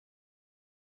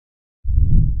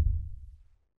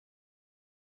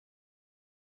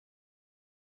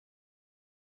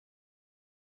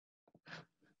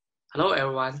Hello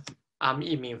everyone, I'm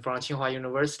Yimin from Tsinghua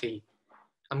University.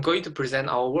 I'm going to present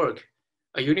our work,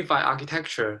 a unified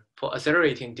architecture for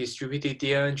accelerating distributed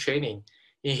DNN training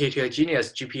in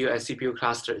heterogeneous GPU and CPU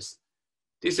clusters.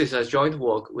 This is a joint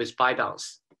work with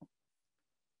ByteDance.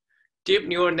 Deep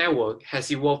neural network has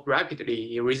evolved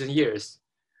rapidly in recent years.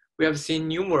 We have seen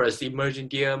numerous emerging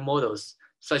DNN models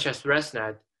such as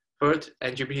ResNet, BERT,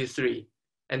 and GPT-3,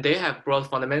 and they have brought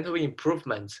fundamental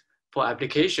improvements for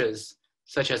applications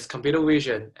such as computer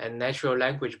vision and natural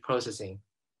language processing.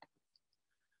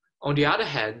 On the other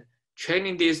hand,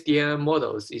 training these DNN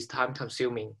models is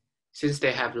time-consuming, since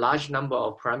they have large number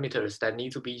of parameters that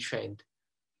need to be trained.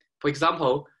 For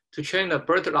example, to train a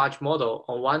BERT large model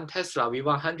on one Tesla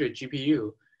V100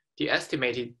 GPU, the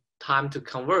estimated time to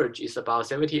converge is about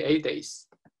 78 days.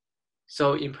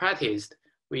 So in practice,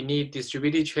 we need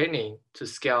distributed training to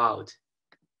scale out.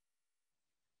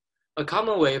 A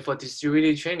common way for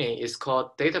distributed training is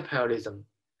called data parallelism,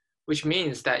 which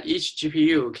means that each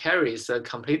GPU carries a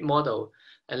complete model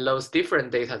and loads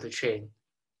different data to train.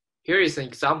 Here is an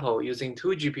example using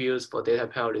two GPUs for data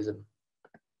parallelism.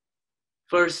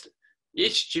 First,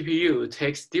 each GPU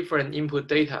takes different input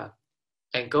data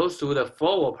and goes through the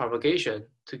forward propagation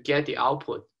to get the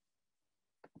output.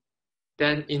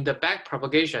 Then in the back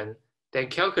propagation, then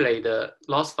calculate the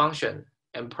loss function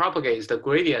and propagates the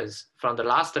gradients from the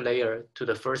last layer to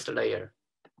the first layer.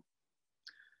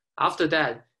 After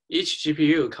that, each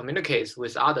GPU communicates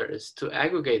with others to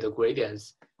aggregate the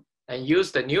gradients and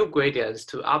use the new gradients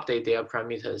to update their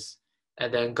parameters,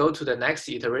 and then go to the next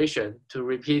iteration to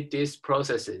repeat these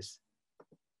processes.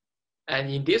 And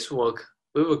in this work,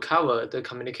 we will cover the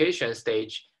communication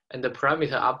stage and the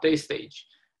parameter update stage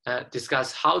and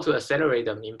discuss how to accelerate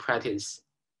them in practice.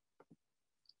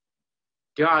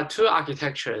 There are two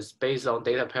architectures based on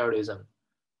data parallelism,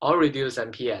 all-reduce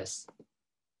and PS.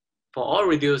 For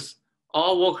all-reduce,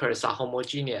 all workers are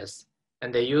homogeneous,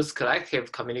 and they use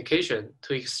collective communication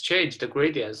to exchange the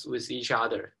gradients with each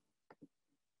other.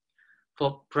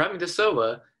 For parameter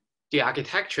server, the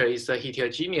architecture is a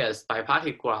heterogeneous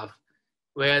bipartite graph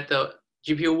where the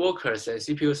GPU workers and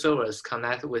CPU servers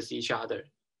connect with each other.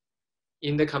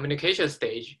 In the communication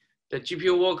stage, the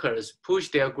GPU workers push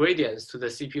their gradients to the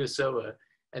CPU server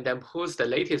and then push the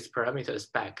latest parameters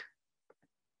back.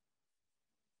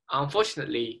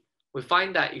 Unfortunately, we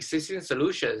find that existing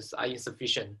solutions are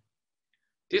insufficient.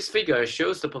 This figure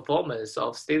shows the performance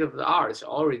of state-of-the-art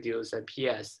all-reduce and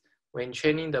PS when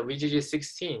training the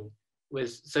VGG16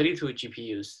 with 32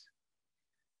 GPUs.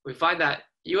 We find that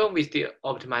even with the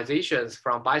optimizations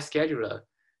from ByteScheduler,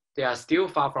 they are still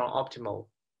far from optimal.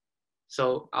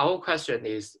 So our question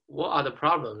is, what are the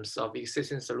problems of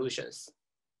existing solutions?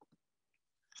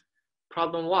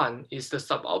 Problem one is the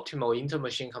suboptimal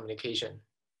inter-machine communication.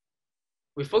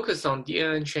 We focus on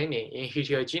DNN training in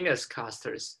heterogeneous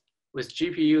clusters with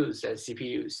GPUs and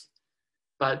CPUs,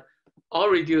 but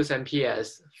all-reduce and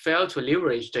PS fail to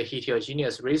leverage the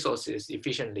heterogeneous resources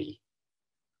efficiently.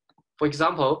 For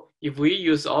example, if we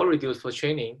use all-reduce for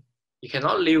training, you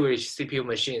cannot leverage CPU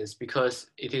machines because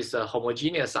it is a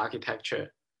homogeneous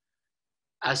architecture.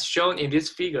 As shown in this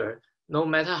figure, no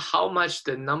matter how much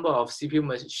the number of CPU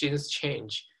machines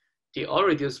change, the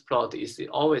all-reduce plot is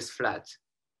always flat.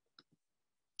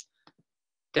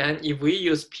 Then if we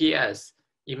use PS,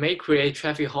 it may create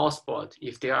traffic hotspot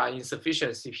if there are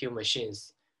insufficient CPU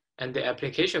machines, and the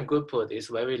application throughput is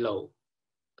very low.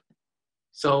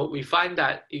 So we find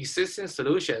that existing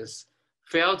solutions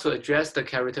fail to address the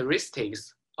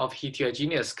characteristics of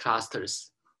heterogeneous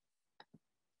clusters.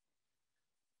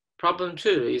 Problem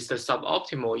two is the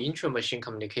suboptimal intra-machine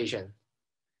communication.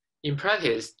 In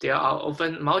practice, there are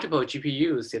often multiple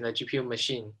GPUs in a GPU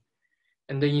machine,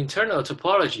 and the internal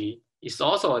topology is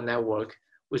also a network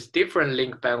with different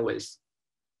link bandwidths.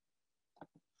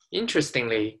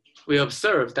 Interestingly, we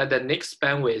observe that the NIC's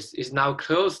bandwidth is now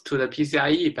close to the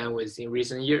PCIe bandwidth in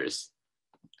recent years.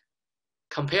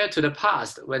 Compared to the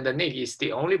past, when the NIC is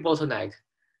the only bottleneck,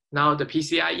 now the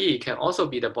PCIe can also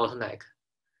be the bottleneck.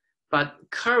 But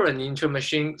current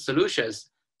intra-machine solutions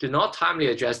do not timely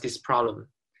address this problem,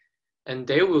 and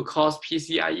they will cause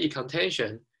PCIe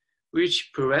contention,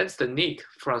 which prevents the NIC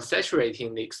from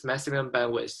saturating NIC's maximum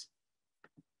bandwidth.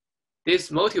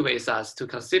 This motivates us to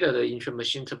consider the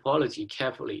intra-machine topology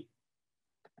carefully.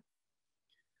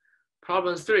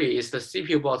 Problem three is the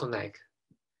CPU bottleneck.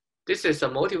 This is a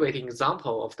motivating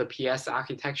example of the PS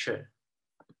architecture.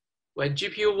 When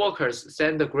GPU workers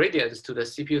send the gradients to the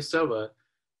CPU server,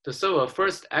 the server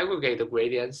first aggregates the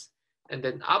gradients and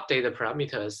then update the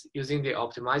parameters using the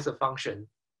optimizer function.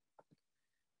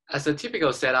 As a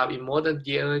typical setup in modern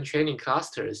DNN training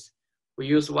clusters, we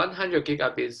use 100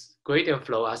 gigabits gradient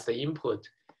flow as the input,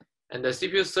 and the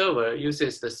CPU server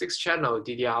uses the 6-channel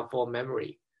DDR4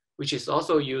 memory, which is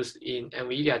also used in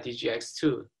NVIDIA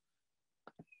DGX2.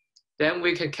 Then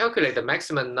we can calculate the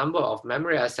maximum number of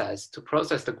memory access to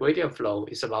process the gradient flow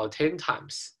is about 10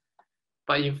 times.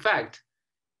 But in fact,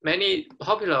 many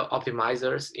popular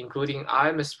optimizers, including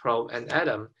RMS Probe and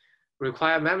Atom,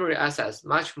 require memory access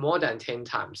much more than 10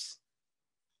 times.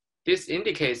 This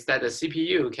indicates that the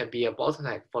CPU can be a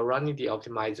bottleneck for running the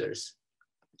optimizers.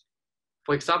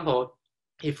 For example,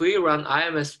 if we run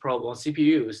RMS Probe on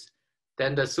CPUs,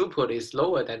 then the throughput is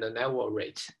lower than the network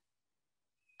rate.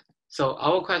 So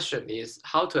our question is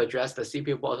how to address the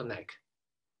CPU bottleneck.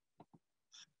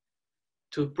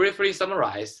 To briefly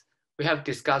summarize, we have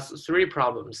discussed 3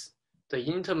 problems: the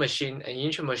inter-machine and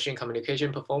intra-machine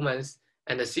communication performance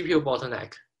and the CPU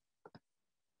bottleneck.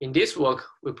 In this work,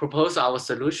 we propose our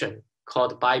solution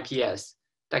called BytePS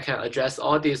that can address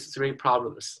all these 3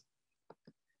 problems.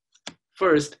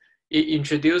 First, it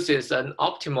introduces an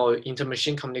optimal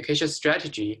inter-machine communication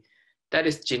strategy that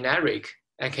is generic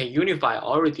and can unify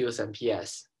all reduce and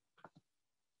PS.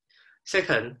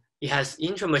 Second, it has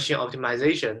intra-machine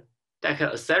optimization that can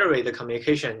accelerate the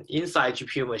communication inside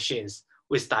GPU machines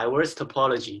with diverse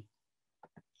topology.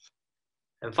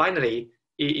 And finally,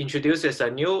 it introduces a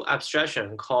new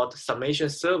abstraction called Summation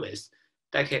Service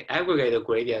that can aggregate the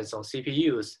gradients on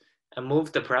CPUs and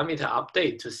move the parameter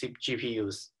update to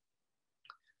GPUs.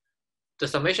 The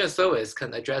Summation Service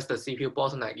can address the CPU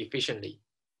bottleneck efficiently.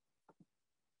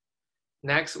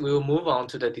 Next, we will move on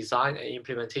to the design and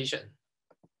implementation.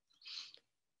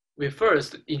 We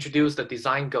first introduce the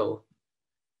design goal.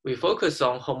 We focus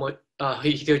on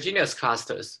heterogeneous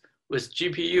clusters with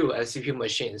GPU and CPU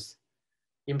machines.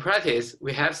 In practice,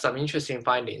 we have some interesting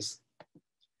findings.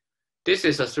 This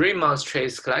is a 3-month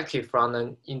trace collected from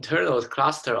an internal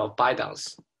cluster of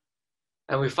ByteDance.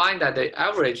 And we find that the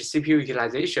average CPU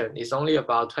utilization is only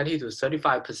about 20 to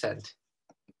 35%.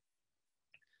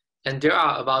 And there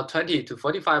are about 20 to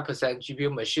 45%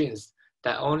 GPU machines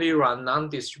that only run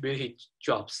non-distributed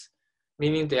jobs,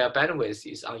 meaning their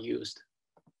bandwidth is unused.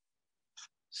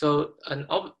 So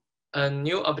a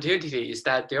new opportunity is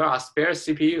that there are spare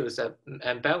CPUs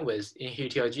and bandwidth in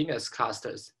heterogeneous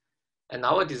clusters. And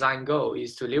our design goal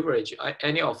is to leverage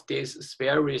any of these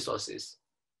spare resources.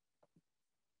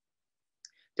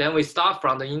 Then we start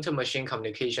from the inter-machine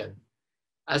communication.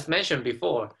 As mentioned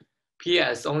before,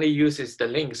 PS only uses the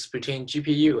links between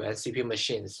GPU and CPU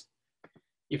machines.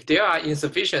 If there are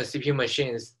insufficient CPU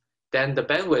machines, then the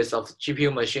bandwidth of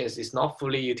GPU machines is not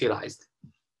fully utilized.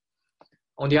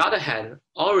 On the other hand,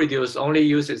 all-reduce only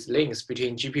uses links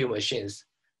between GPU machines,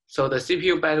 so the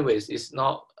CPU bandwidth is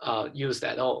not used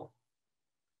at all.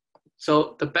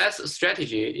 So the best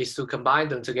strategy is to combine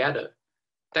them together.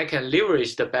 That can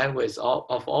leverage the bandwidth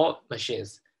of all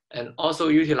machines and also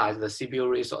utilize the CPU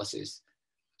resources.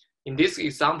 In this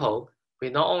example, we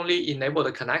not only enable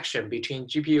the connection between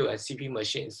GPU and CPU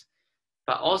machines,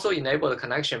 but also enable the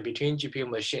connection between GPU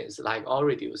machines like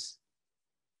all-reduce.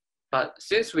 But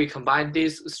since we combine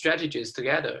these strategies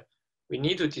together, we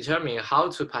need to determine how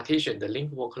to partition the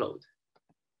link workload.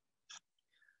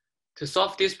 To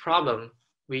solve this problem,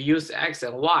 we use X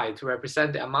and Y to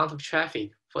represent the amount of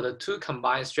traffic for the 2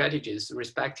 combined strategies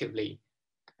respectively.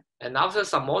 And after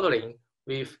some modeling,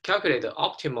 we've calculated the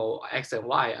optimal X and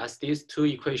Y as these 2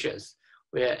 equations,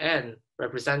 where N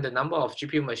represent the number of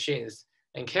GPU machines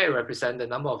and K represent the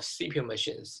number of CPU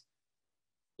machines.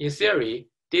 In theory,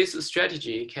 this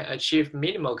strategy can achieve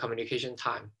minimal communication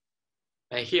time.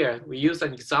 And here, we use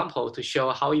an example to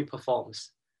show how it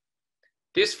performs.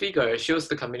 This figure shows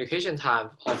the communication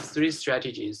time of 3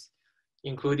 strategies,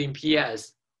 including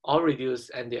PS, all-reduce,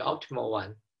 and the optimal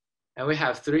one. And we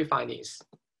have 3 findings.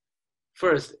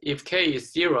 First, if K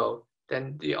is 0,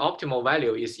 then the optimal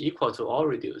value is equal to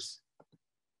all-reduce.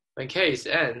 When K is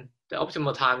N, the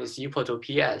optimal time is equal to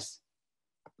PS.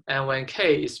 And when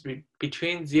K is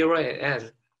between 0 and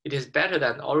N, it is better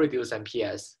than all-reduce and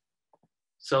PS.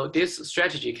 So this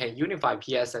strategy can unify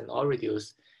PS and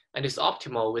all-reduce and is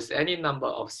optimal with any number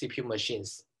of CPU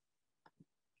machines.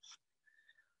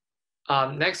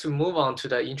 Next, we move on to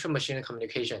the intra-machine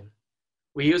communication.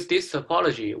 We use this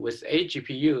topology with 8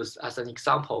 GPUs as an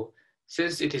example,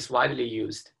 since it is widely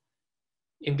used.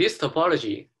 In this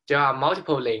topology, there are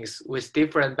multiple links with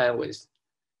different bandwidths.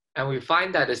 And we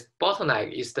find that the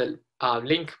bottleneck is the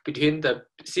link between the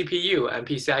CPU and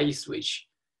PCIe switch.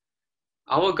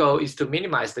 Our goal is to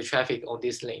minimize the traffic on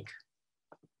this link.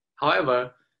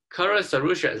 However, current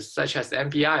solutions such as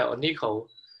MPI or Nickel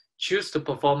choose to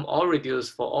perform all-reduce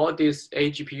for all these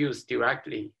 8 GPUs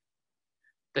directly.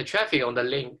 The traffic on the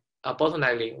link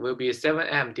bottleneck link will be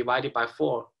 7m divided by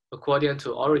 4 according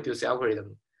to all reduced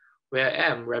algorithm, where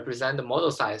m represents the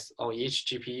model size on each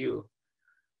GPU.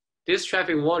 This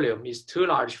traffic volume is too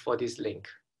large for this link.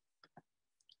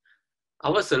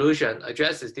 Our solution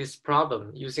addresses this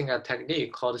problem using a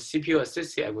technique called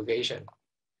CPU-assisted aggregation,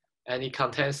 and it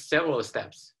contains several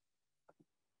steps.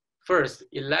 First,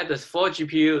 it lets the 4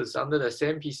 GPUs under the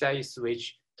same PCIe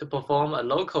switch to perform a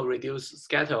local reduced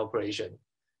scatter operation,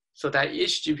 so that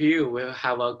each GPU will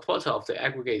have a quarter of the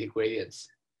aggregated gradients.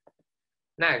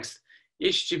 Next,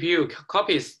 each GPU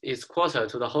copies its quarter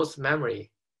to the host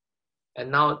memory.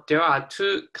 And now there are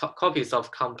 2 copies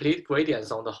of complete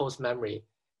gradients on the host memory,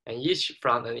 and each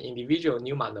from an individual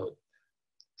NUMA node.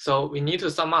 So we need to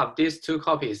sum up these 2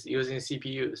 copies using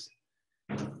CPUs.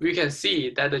 We can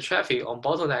see that the traffic on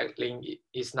bottleneck link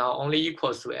is now only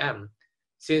equals to m,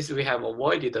 since we have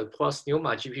avoided the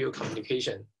cross-NUMA GPU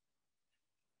communication.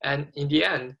 And in the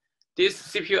end, this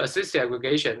CPU-assisted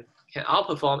aggregation can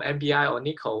outperform MBI or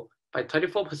NICO by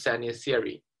 24% in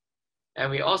theory. And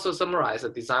we also summarize the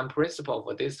design principle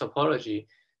for this topology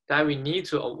that we need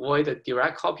to avoid the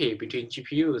direct copy between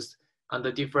GPUs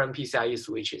under different PCIe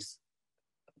switches.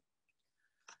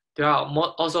 There are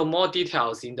also more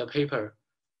details in the paper,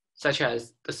 such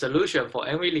as the solution for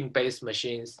NVLink-based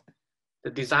machines, the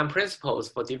design principles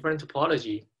for different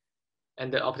topology,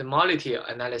 and the optimality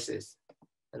analysis,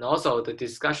 and also the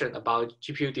discussion about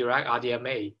GPU direct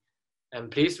RDMA. And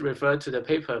please refer to the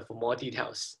paper for more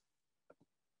details.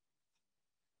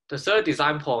 The third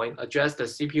design point addresses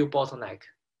the CPU bottleneck.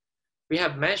 We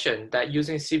have mentioned that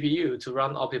using CPU to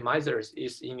run optimizers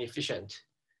is inefficient.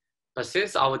 But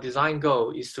since our design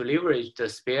goal is to leverage the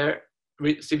spare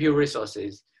CPU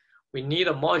resources, we need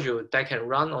a module that can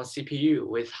run on CPU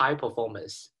with high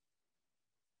performance.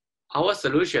 Our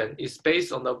solution is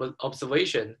based on the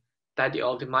observation that the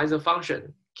optimizer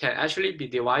function can actually be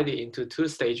divided into 2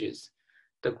 stages,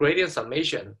 the gradient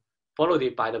summation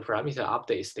followed by the parameter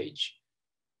update stage.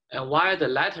 And while the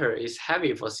latter is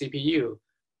heavy for CPU,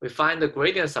 we find the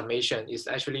gradient summation is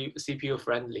actually CPU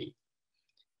friendly.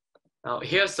 Now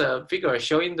here's a figure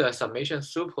showing the summation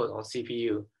throughput on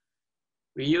CPU.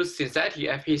 We use synthetic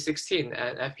FP16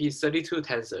 and FP32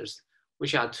 tensors,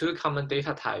 which are 2 common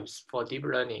data types for deep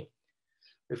learning.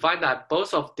 We find that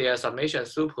both of their summation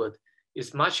throughput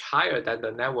is much higher than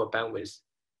the network bandwidth,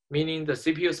 meaning the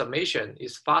CPU summation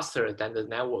is faster than the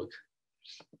network.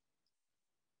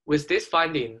 With this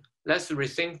finding, let's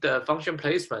rethink the function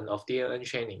placement of DNN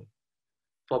training.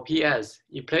 For PS,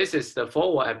 it places the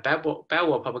forward and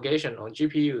backward propagation on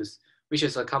GPUs, which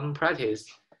is a common practice,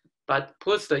 but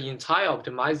puts the entire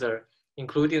optimizer,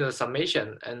 including the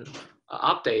summation and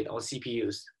update on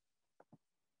CPUs.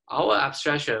 Our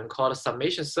abstraction called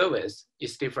Summation Service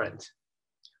is different.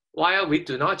 While we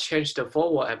do not change the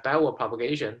forward and backward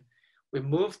propagation, we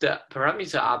move the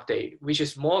parameter update, which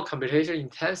is more computation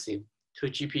intensive, to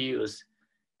GPUs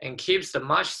and keeps the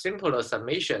much simpler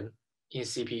summation in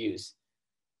CPUs.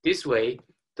 This way,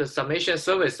 the Summation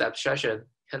Service abstraction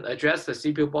can address the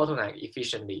CPU bottleneck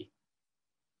efficiently.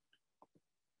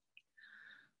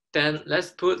 Then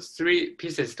let's put 3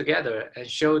 pieces together and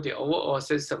show the overall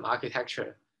system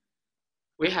architecture.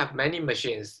 We have many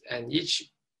machines, and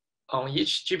on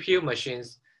each GPU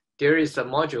machines, there is a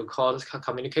module called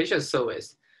Communication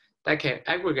Service that can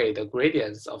aggregate the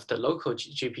gradients of the local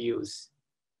GPUs.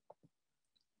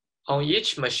 On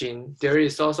each machine, there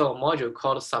is also a module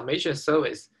called Summation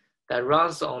Service that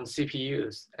runs on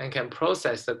CPUs and can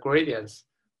process the gradients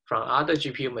from other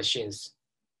GPU machines.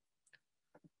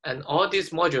 And all these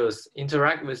modules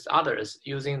interact with others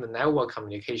using the network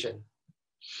communication.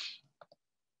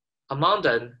 Among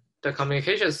them, the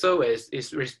communication service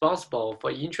is responsible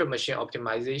for intra-machine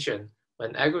optimization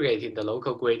when aggregating the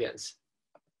local gradients.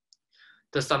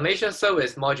 The summation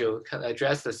service module can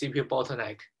address the CPU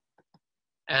bottleneck,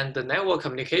 and the network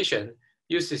communication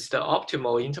uses the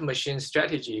optimal inter-machine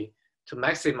strategy to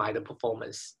maximize the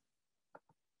performance.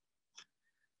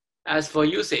 As for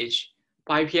usage,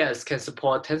 BytePS can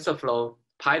support TensorFlow,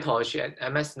 PyTorch,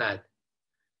 and MXNet.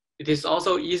 It is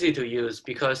also easy to use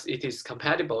because it is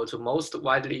compatible to most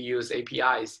widely used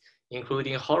APIs,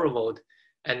 including Horovod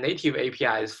and native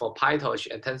APIs for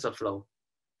PyTorch and TensorFlow.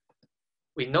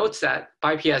 We note that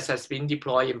BytePS has been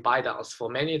deployed in ByteDance for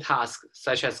many tasks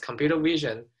such as computer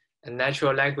vision and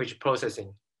natural language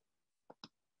processing.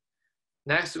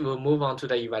 Next, we'll move on to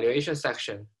the evaluation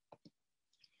section.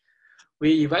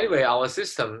 We evaluate our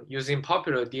system using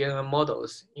popular DNN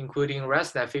models, including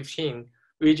ResNet 15,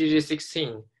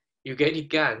 VGG16, UGATE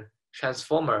GAN,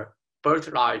 Transformer,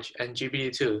 BERT Large, and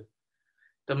GPT-2.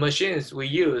 The machines we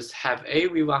use have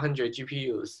AV100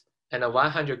 GPUs and a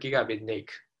 100 gigabit NIC.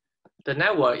 The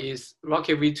network is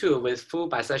Rocket V2 with full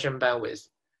bisection bandwidth.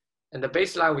 And the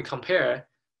baseline we compare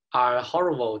are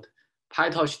Horovod,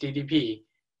 PyTorch DDP,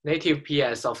 native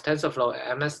PS of TensorFlow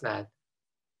and MXNet.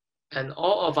 And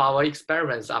all of our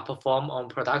experiments are performed on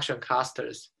production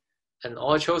clusters, and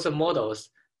all chosen models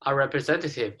are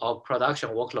representative of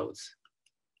production workloads.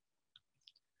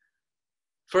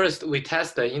 First, we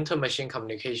test the inter-machine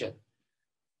communication.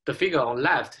 The figure on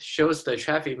left shows the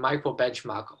traffic micro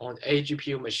benchmark on 8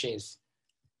 GPU machines.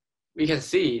 We can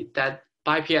see that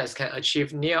BytePS can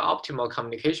achieve near optimal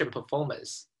communication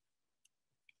performance.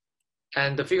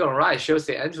 And the figure on right shows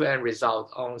the end-to-end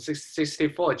result on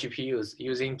 64 GPUs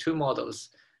using 2 models,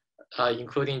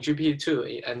 including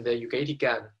GPT-2 and the UGAT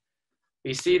GAN.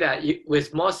 We see that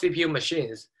with more CPU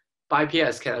machines,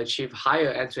 BytePS can achieve higher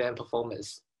end-to-end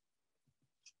performance.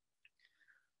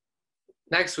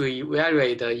 Next, we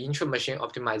evaluate the intra-machine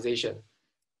optimization.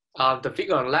 The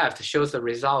figure on left shows the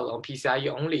result on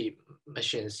PCIe-only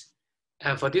machines.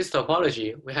 And for this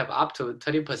topology, we have up to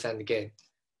 30% gain.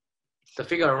 The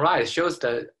figure on right shows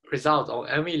the result on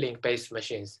NVLink-based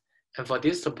machines. And for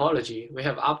this topology, we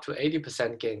have up to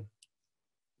 80% gain.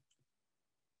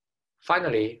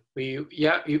 Finally, we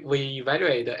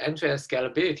evaluate the end-to-end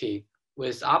scalability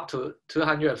with up to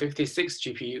 256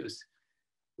 GPUs.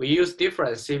 We use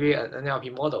different CV and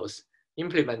NLP models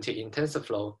implemented in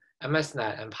TensorFlow,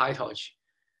 MXNet, and PyTorch.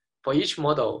 For each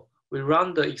model, we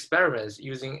run the experiments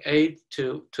using 8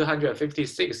 to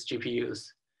 256 GPUs.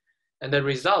 And the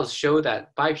results show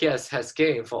that BytePS has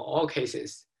gain for all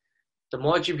cases. The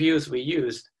more GPUs we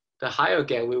use, the higher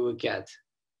gain we will get.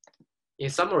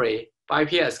 In summary,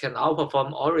 BytePS can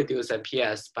outperform all reduced and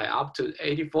PS by up to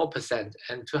 84%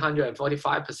 and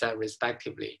 245%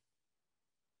 respectively.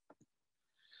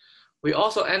 We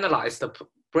also analyze the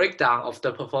breakdown of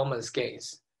the performance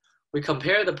gains. We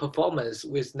compare the performance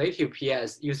with native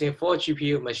PS using 4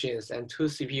 GPU machines and 2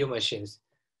 CPU machines.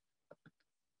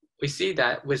 We see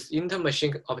that with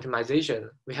inter-machine optimization,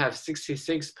 we have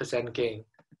 66% gain.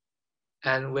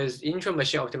 And with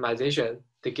intra-machine optimization,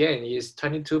 the gain is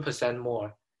 22%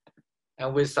 more.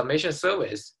 And with Summation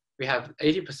Service, we have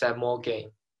 80% more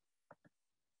gain.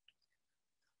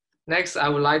 Next, I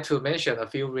would like to mention a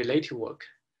few related work.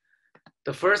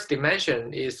 The first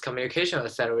dimension is communication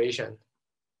acceleration.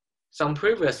 Some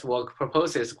previous work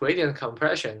proposes gradient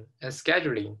compression and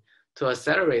scheduling to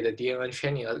accelerate the DNN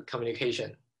training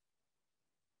communication.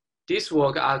 These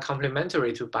work are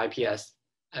complementary to BytePS,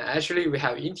 and actually we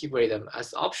have integrated them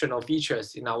as optional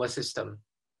features in our system.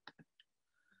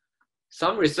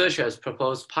 Some researchers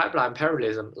propose pipeline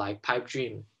parallelism like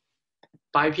PipeDream.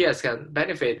 BytePS can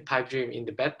benefit PipeDream in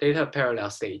the data parallel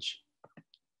stage.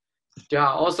 There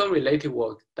are also related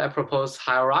work that propose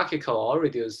hierarchical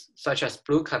all-reduce, such as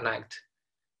Blue Connect.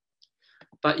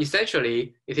 But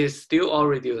essentially, it is still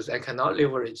all-reduce and cannot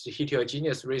leverage the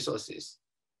heterogeneous resources.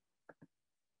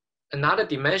 Another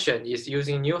dimension is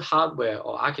using new hardware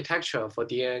or architecture for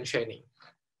DNN training.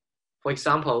 For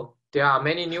example, there are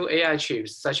many new AI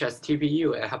chips such as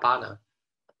TPU and Habana.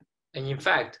 And in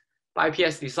fact,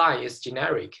 BytePS design is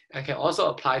generic and can also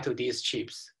apply to these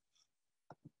chips.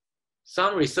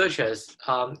 Some researchers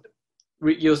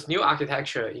use new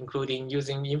architecture, including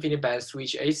using infinite band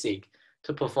switch ASIC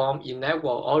to perform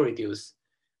in-network all-reduce,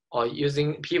 or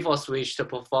using P4 switch to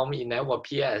perform in-network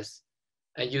PS,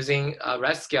 and using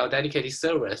rest scale dedicated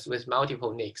servers with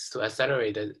multiple NICs to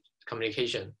accelerate the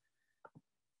communication.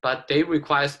 But they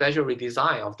require special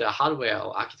redesign of the hardware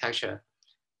or architecture.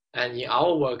 And in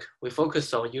our work, we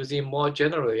focus on using more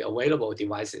generally available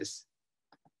devices.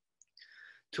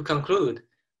 To conclude,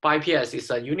 BytePS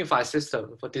is a unified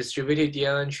system for distributed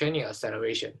DNN training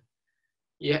acceleration.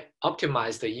 It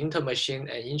optimizes the inter-machine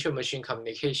and intra-machine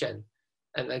communication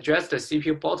and addresses the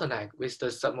CPU bottleneck with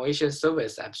the Summation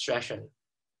Service abstraction.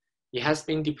 It has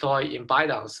been deployed in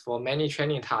ByteDance for many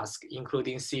training tasks,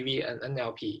 including CV and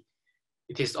NLP.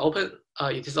 It is also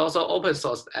open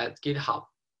sourced at GitHub.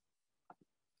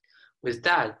 With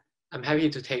that, I'm happy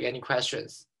to take any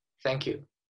questions. Thank you.